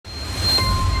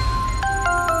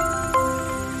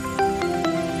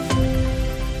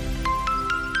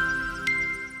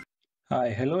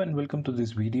Hi, hello and welcome to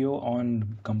this video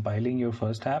on compiling your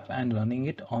first app and running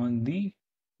it on the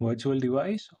virtual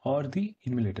device or the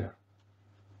emulator.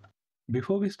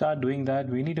 Before we start doing that,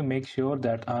 we need to make sure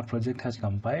that our project has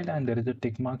compiled and there is a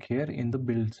tick mark here in the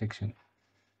build section.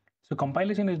 So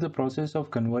compilation is the process of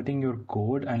converting your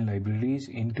code and libraries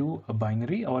into a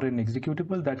binary or an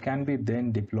executable that can be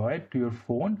then deployed to your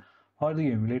phone or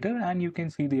the emulator and you can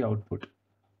see the output.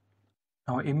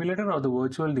 Now, emulator or the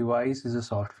virtual device is a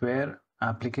software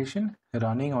application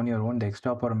running on your own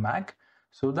desktop or Mac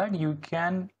so that you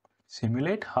can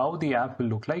simulate how the app will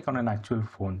look like on an actual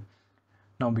phone.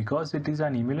 Now, because it is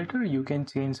an emulator, you can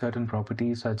change certain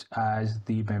properties such as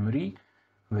the memory,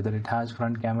 whether it has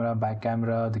front camera, back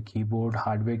camera, the keyboard,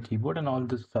 hardware keyboard, and all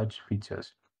the such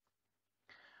features.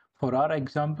 For our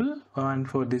example and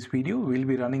for this video, we'll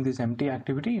be running this empty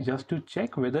activity just to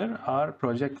check whether our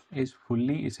project is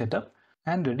fully set up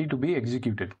and ready to be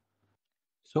executed.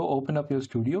 So open up your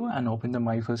studio and open the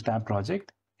My First App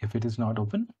project if it is not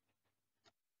open.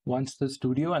 Once the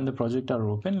studio and the project are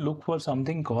open, look for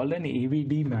something called an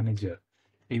AVD manager.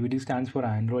 AVD stands for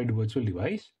Android Virtual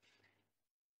Device.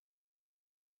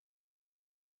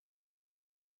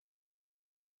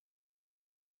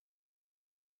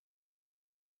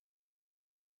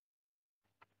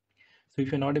 So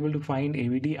if you're not able to find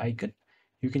AVD icon,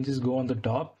 you can just go on the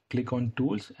top, click on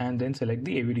Tools, and then select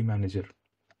the AVD manager.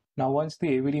 Now, once the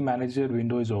AVD Manager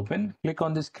window is open, click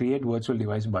on this Create Virtual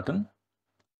Device button.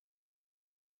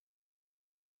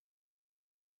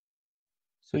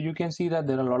 So you can see that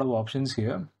there are a lot of options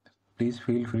here. Please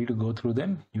feel free to go through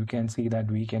them. You can see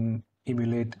that we can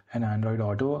emulate an Android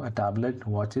Auto, a tablet,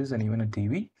 watches, and even a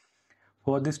TV.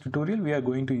 For this tutorial, we are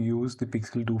going to use the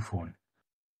Pixel 2 phone.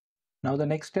 Now the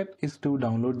next step is to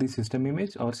download the system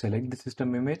image or select the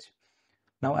system image.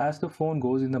 Now, as the phone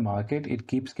goes in the market, it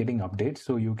keeps getting updates.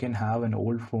 So you can have an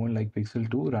old phone like Pixel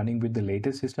 2 running with the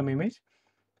latest system image.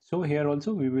 So here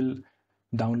also we will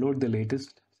download the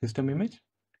latest system image.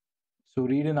 So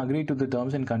read and agree to the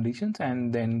terms and conditions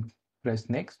and then press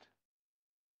next.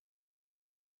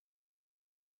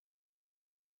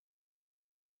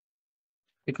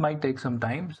 It might take some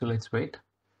time, so let's wait.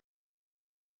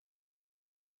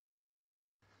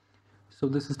 So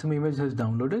the system image has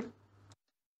downloaded.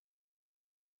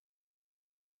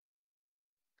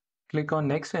 Click on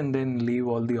next and then leave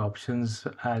all the options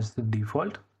as the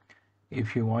default.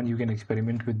 If you want, you can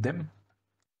experiment with them.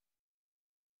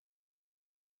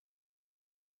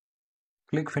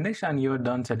 Click finish and you're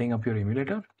done setting up your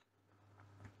emulator.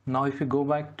 Now if you go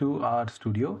back to our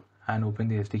studio and open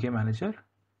the SDK manager,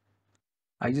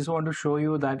 I just want to show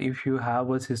you that if you have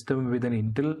a system with an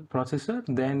Intel processor,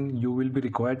 then you will be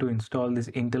required to install this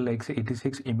Intel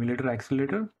x86 emulator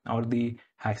accelerator or the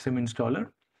Haxem installer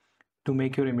to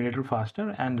make your emulator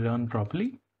faster and run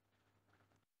properly.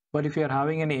 But if you are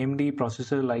having an AMD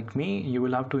processor like me, you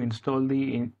will have to install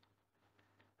the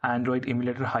Android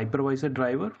emulator hypervisor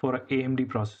driver for AMD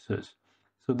processors.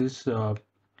 So this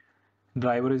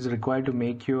driver is required to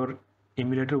make your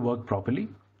emulator work properly,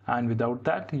 and without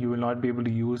that you will not be able to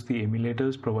use the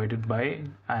emulators provided by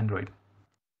Android.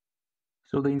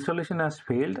 So the installation has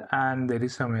failed and there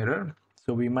is some error,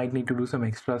 so we might need to do some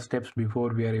extra steps before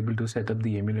we are able to set up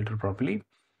the emulator properly.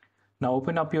 Now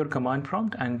open up your command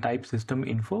prompt and type system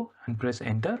info and press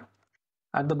enter.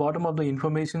 At the bottom of the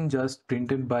information just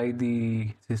printed by the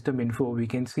system info, we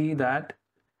can see that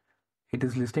it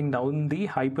is listing down the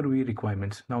HyperV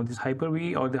requirements. Now this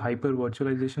HyperV or the hyper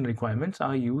virtualization requirements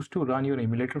are used to run your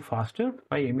emulator faster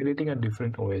by emulating a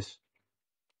different OS.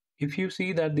 If you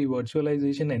see that the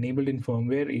virtualization enabled in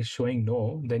firmware is showing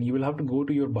no, then you will have to go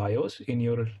to your BIOS in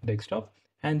your desktop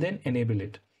and then enable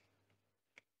it.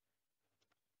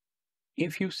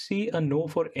 If you see a no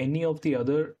for any of the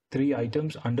other three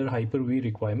items under Hyper-V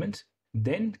requirements,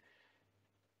 then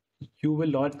you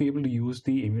will not be able to use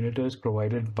the emulators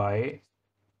provided by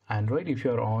Android if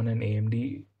you are on an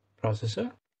AMD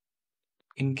processor.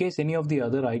 In case any of the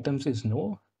other items is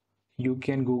no, you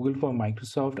can Google for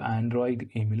Microsoft Android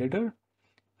emulator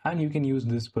and you can use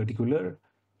this particular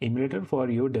emulator for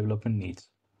your development needs.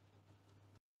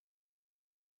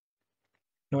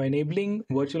 Now, enabling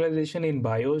virtualization in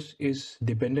BIOS is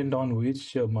dependent on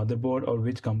which motherboard or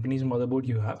which company's motherboard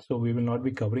you have. So we will not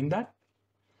be covering that.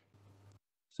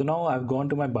 So now I've gone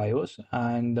to my BIOS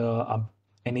and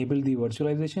enabled the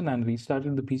virtualization and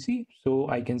restarted the PC. So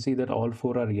I can see that all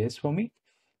four are yes for me.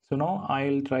 So now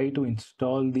I'll try to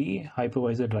install the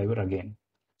hypervisor driver again.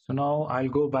 So now I'll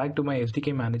go back to my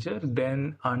SDK manager.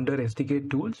 Then under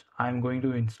SDK tools, I'm going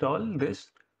to install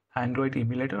this Android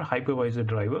emulator hypervisor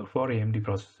driver for AMD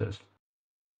processors.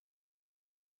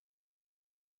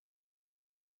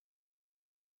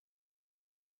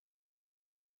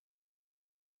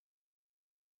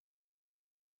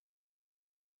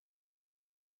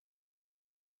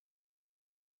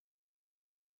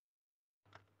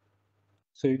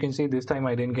 So you can see this time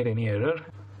I didn't get any error,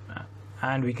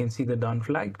 and we can see the done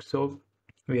flag. So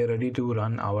we are ready to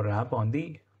run our app on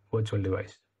the virtual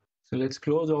device. So let's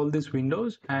close all these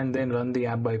windows and then run the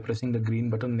app by pressing the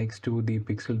green button next to the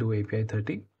Pixel 2 API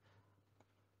 30.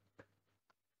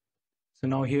 So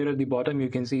now here at the bottom, you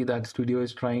can see that Studio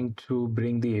is trying to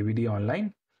bring the AVD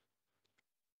online.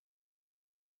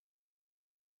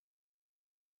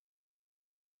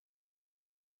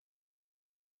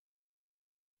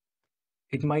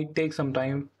 It might take some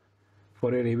time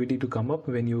for your AVD to come up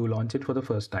when you launch it for the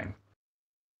first time.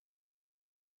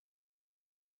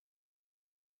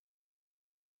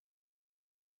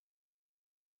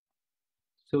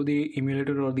 So the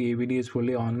emulator or the AVD is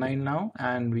fully online now,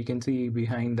 and we can see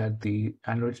behind that the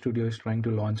Android Studio is trying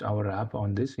to launch our app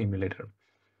on this emulator.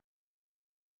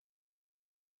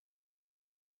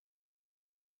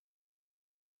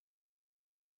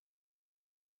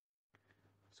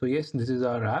 So yes, this is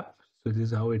our app. So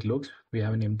this is how it looks. We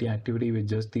have an empty activity with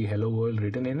just the hello world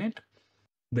written in it.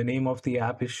 The name of the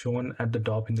app is shown at the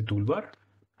top in the toolbar,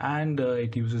 and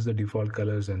it uses the default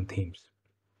colors and themes.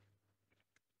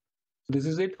 This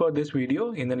is it for this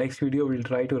video. In the next video, we'll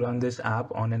try to run this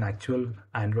app on an actual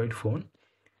Android phone.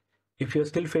 If you're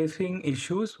still facing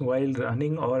issues while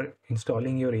running or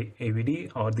installing your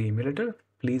AVD or the emulator,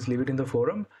 please leave it in the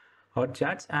forum or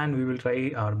chats, and we will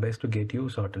try our best to get you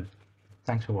sorted.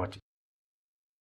 Thanks for watching.